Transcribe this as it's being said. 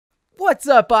What's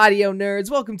up, audio nerds?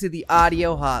 Welcome to the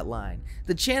Audio Hotline,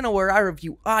 the channel where I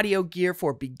review audio gear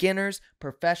for beginners,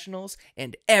 professionals,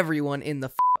 and everyone in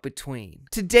the between.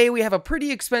 Today we have a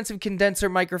pretty expensive condenser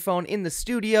microphone in the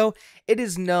studio. It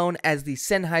is known as the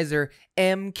Sennheiser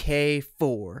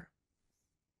MK4.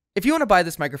 If you want to buy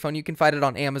this microphone, you can find it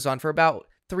on Amazon for about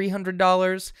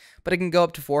 $300, but it can go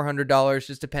up to $400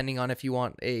 just depending on if you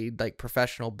want a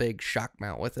professional big shock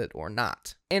mount with it or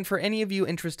not. And for any of you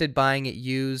interested buying it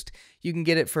used, you can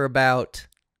get it for about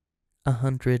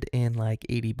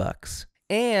 $180.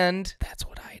 And that's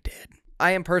what I did.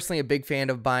 I am personally a big fan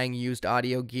of buying used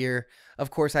audio gear.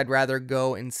 Of course, I'd rather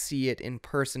go and see it in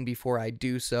person before I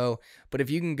do so, but if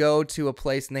you can go to a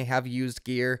place and they have used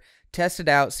gear, test it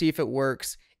out, see if it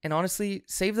works, and honestly,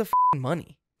 save the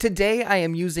money. Today, I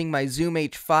am using my Zoom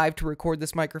H5 to record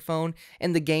this microphone,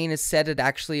 and the gain is set at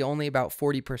actually only about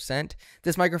 40%.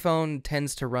 This microphone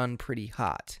tends to run pretty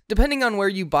hot. Depending on where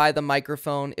you buy the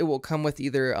microphone, it will come with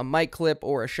either a mic clip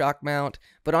or a shock mount,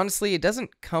 but honestly, it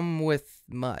doesn't come with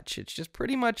much. It's just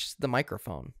pretty much the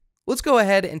microphone. Let's go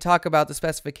ahead and talk about the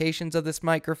specifications of this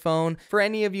microphone. For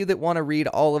any of you that want to read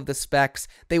all of the specs,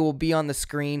 they will be on the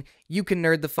screen. You can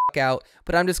nerd the fuck out,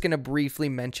 but I'm just going to briefly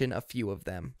mention a few of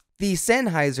them. The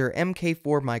Sennheiser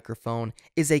MK4 microphone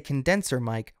is a condenser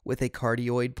mic with a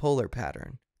cardioid polar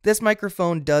pattern. This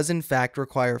microphone does in fact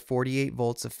require 48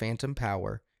 volts of phantom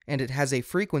power, and it has a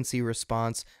frequency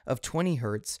response of 20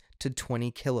 Hz to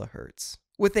 20 kHz,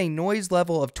 with a noise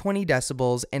level of 20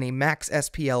 decibels and a max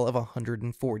SPL of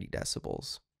 140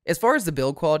 decibels. As far as the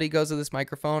build quality goes of this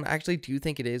microphone, I actually do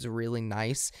think it is really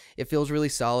nice. It feels really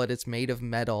solid. It's made of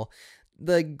metal.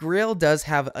 The grill does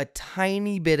have a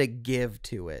tiny bit of give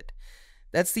to it.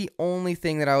 That's the only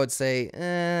thing that I would say,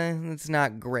 it's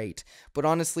not great. But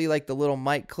honestly, like the little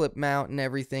mic clip mount and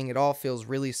everything, it all feels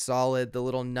really solid. The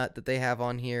little nut that they have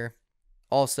on here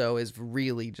also is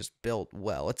really just built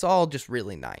well. It's all just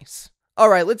really nice.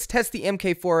 Alright, let's test the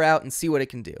MK4 out and see what it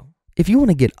can do. If you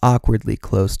want to get awkwardly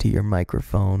close to your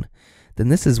microphone, then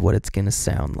this is what it's going to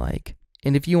sound like.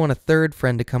 And if you want a third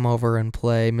friend to come over and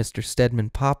play Mr.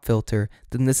 Stedman pop filter,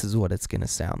 then this is what it's going to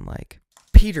sound like.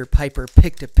 Peter Piper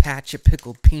picked a patch of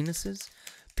pickled penises.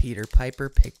 Peter Piper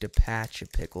picked a patch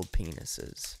of pickled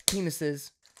penises.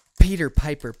 Penises. Peter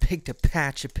Piper picked a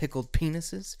patch of pickled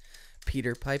penises.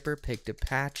 Peter Piper picked a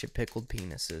patch of pickled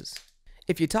penises.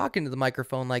 If you talk into the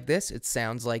microphone like this, it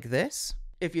sounds like this.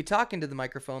 If you talk into the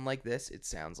microphone like this, it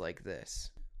sounds like this.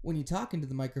 When you talk into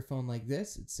the microphone like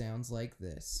this, it sounds like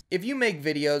this. If you make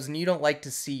videos and you don't like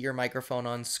to see your microphone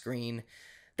on screen,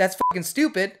 that's fucking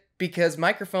stupid because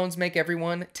microphones make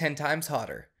everyone 10 times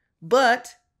hotter.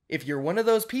 But if you're one of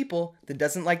those people that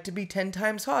doesn't like to be 10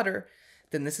 times hotter,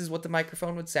 then this is what the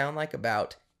microphone would sound like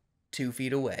about 2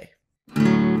 feet away.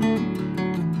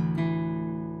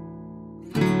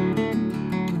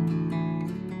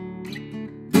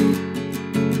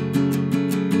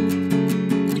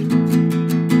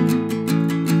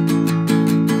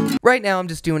 Right now, I'm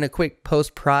just doing a quick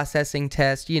post-processing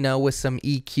test, with some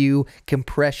EQ,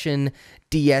 compression,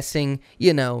 de-essing,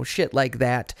 shit like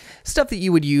that. Stuff that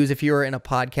you would use if you were in a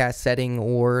podcast setting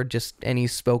or just any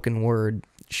spoken word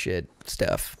shit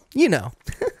stuff.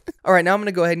 Alright, now I'm going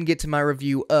to go ahead and get to my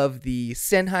review of the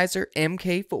Sennheiser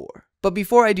MK4. But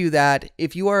before I do that,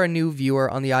 if you are a new viewer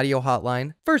on the Audio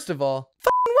Hotline, first of all,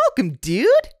 fucking welcome, dude!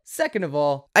 Second of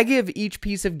all, I give each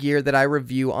piece of gear that I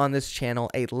review on this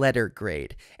channel a letter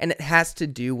grade, and it has to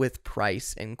do with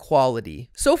price and quality.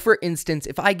 So for instance,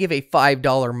 if I give a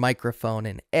 $5 microphone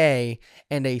an A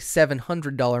and a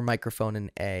 $700 microphone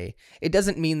an A, it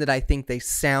doesn't mean that I think they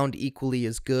sound equally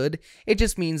as good. It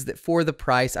just means that for the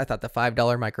price, I thought the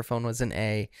 $5 microphone was an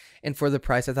A, and for the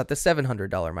price, I thought the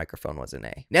 $700 microphone was an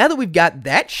A. Now that we've got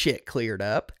that shit cleared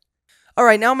up,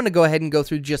 alright, now I'm going to go ahead and go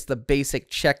through just the basic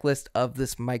checklist of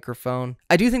this microphone.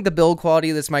 I do think the build quality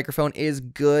of this microphone is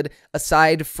good,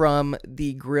 aside from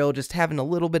the grill just having a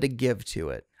little bit of give to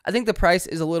it. I think the price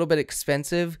is a little bit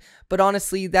expensive, but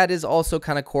honestly, that is also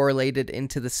kind of correlated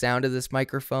into the sound of this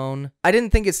microphone. I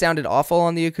didn't think it sounded awful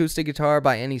on the acoustic guitar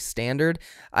by any standard.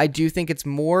 I do think it's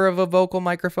more of a vocal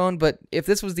microphone, but if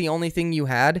this was the only thing you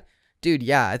had, dude,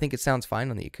 yeah, I think it sounds fine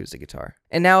on the acoustic guitar.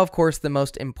 And now, of course, the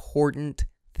most important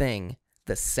thing,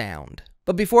 the sound.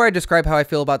 But before I describe how I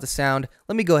feel about the sound,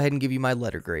 let me go ahead and give you my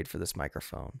letter grade for this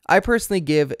microphone. I personally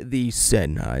give the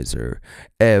Sennheiser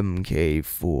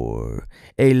MK4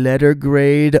 a letter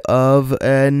grade of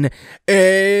an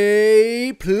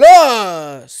A+.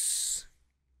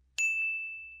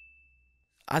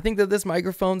 I think that this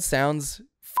microphone sounds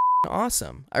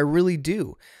awesome. I really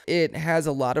do. It has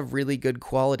a lot of really good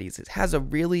qualities. It has a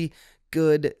really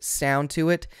good sound to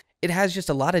it. It has just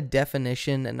a lot of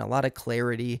definition and a lot of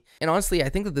clarity. And honestly, I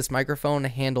think that this microphone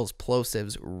handles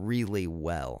plosives really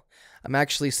well. I'm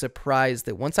actually surprised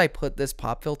that once I put this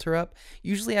pop filter up,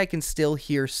 usually I can still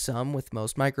hear some with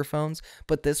most microphones,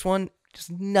 but this one,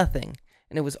 just nothing.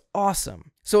 And it was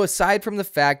awesome. So aside from the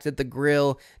fact that the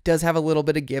grill does have a little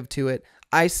bit of give to it,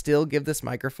 I still give this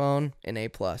microphone an A+.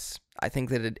 I think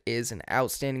that it is an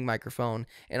outstanding microphone,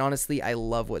 and honestly, I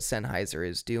love what Sennheiser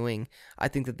is doing. I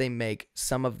think that they make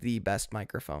some of the best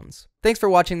microphones. Thanks for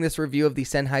watching this review of the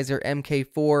Sennheiser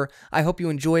MK4. I hope you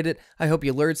enjoyed it. I hope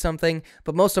you learned something,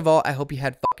 but most of all, I hope you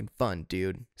had fucking fun,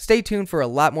 dude. Stay tuned for a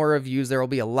lot more reviews. There will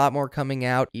be a lot more coming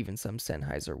out, even some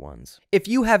Sennheiser ones. If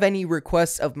you have any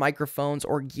requests of microphones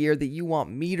or gear that you want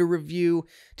me to review,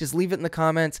 just leave it in the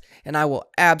comments, and I will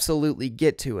absolutely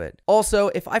get to it. Also,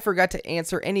 if I forgot to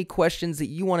answer any questions that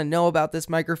you want to know about this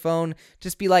microphone,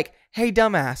 just be like, "Hey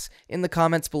dumbass," in the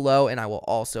comments below, and I will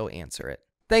also answer it.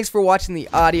 Thanks for watching the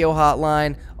audio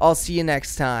hotline. I'll see you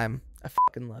next time. I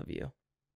fucking love you.